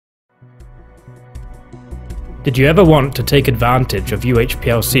Did you ever want to take advantage of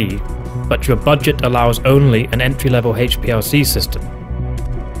UHPLC, but your budget allows only an entry-level HPLC system?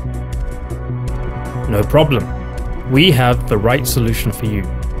 No problem. We have the right solution for you.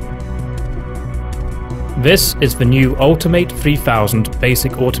 This is the new Ultimate 3000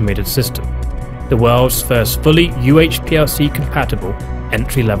 Basic Automated System, the world's first fully UHPLC compatible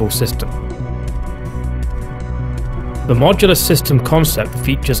entry-level system. The modular system concept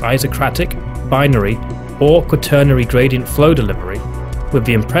features isocratic, binary, or quaternary gradient flow delivery with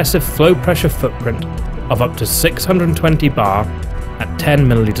the impressive flow pressure footprint of up to 620 bar at 10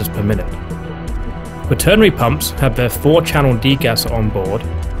 milliliters per minute. Quaternary pumps have their 4-channel degasser on board,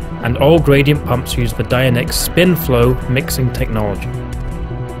 and all gradient pumps use the Dionex spin flow mixing technology.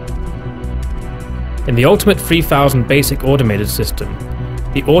 In the Ultimate 3000 Basic Automated System,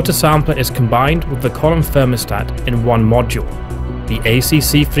 the Autosampler is combined with the column thermostat in one module, the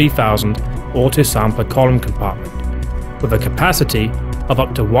ACC-3000 Autosampler Column Compartment, with a capacity of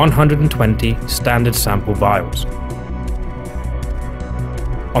up to 120 standard sample vials.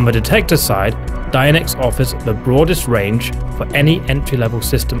 On the detector side, Dionex offers the broadest range for any entry-level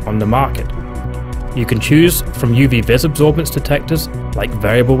system on the market. You can choose from UV vis absorbance detectors like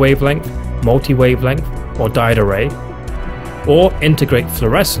variable wavelength, multi-wavelength, or diode array, or integrate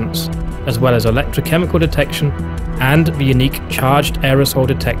fluorescence, as well as electrochemical detection and the unique charged aerosol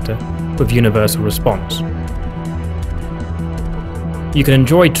detector with universal response. You can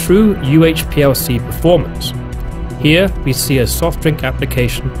enjoy true UHPLC performance. Here we see a soft drink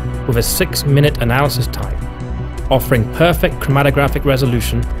application with a 6-minute analysis time, offering perfect chromatographic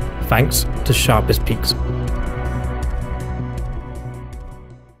resolution thanks to sharpest peaks.